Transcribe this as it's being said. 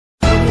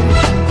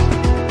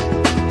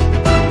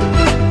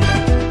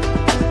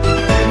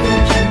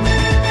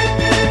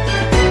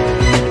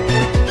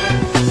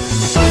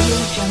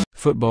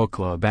Football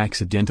club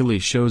accidentally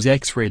shows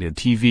X-rated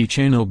TV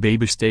channel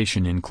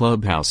Babestation in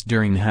clubhouse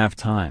during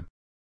halftime.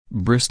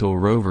 Bristol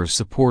Rovers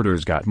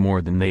supporters got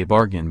more than they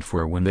bargained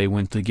for when they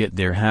went to get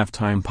their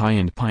halftime pie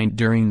and pint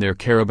during their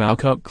Carabao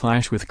Cup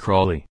clash with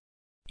Crawley.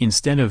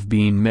 Instead of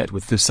being met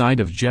with the sight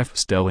of Jeff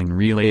Stelling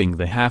relaying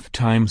the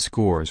halftime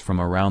scores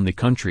from around the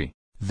country,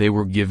 they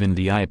were given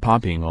the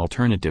eye-popping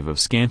alternative of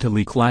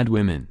scantily clad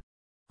women.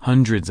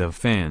 Hundreds of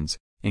fans,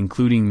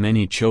 including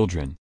many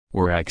children,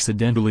 were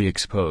accidentally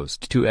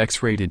exposed to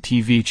X-rated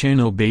TV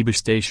channel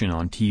Babestation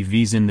on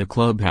TVs in the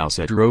clubhouse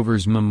at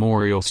Rovers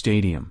Memorial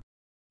Stadium.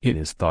 It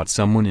is thought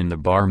someone in the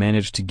bar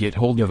managed to get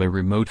hold of a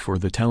remote for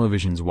the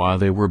televisions while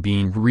they were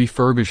being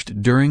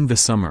refurbished during the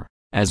summer,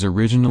 as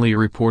originally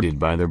reported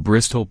by the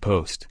Bristol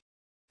Post.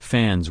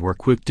 Fans were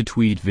quick to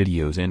tweet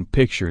videos and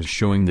pictures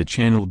showing the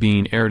channel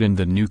being aired in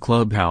the new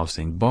clubhouse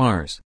and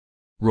bars.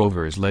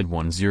 Rovers led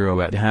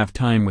 1-0 at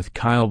halftime with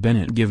Kyle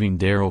Bennett giving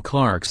Daryl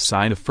Clark's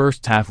side a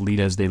first-half lead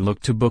as they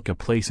looked to book a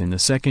place in the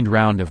second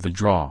round of the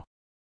draw.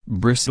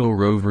 Bristol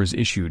Rovers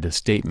issued a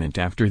statement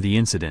after the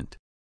incident.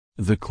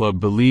 The club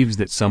believes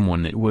that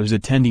someone that was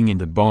attending in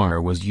the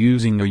bar was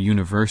using a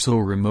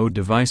universal remote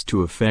device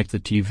to affect the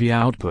TV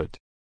output.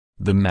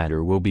 The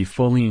matter will be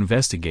fully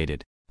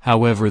investigated,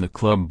 however the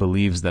club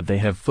believes that they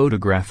have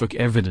photographic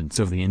evidence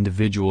of the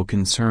individual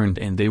concerned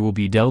and they will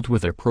be dealt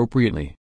with appropriately.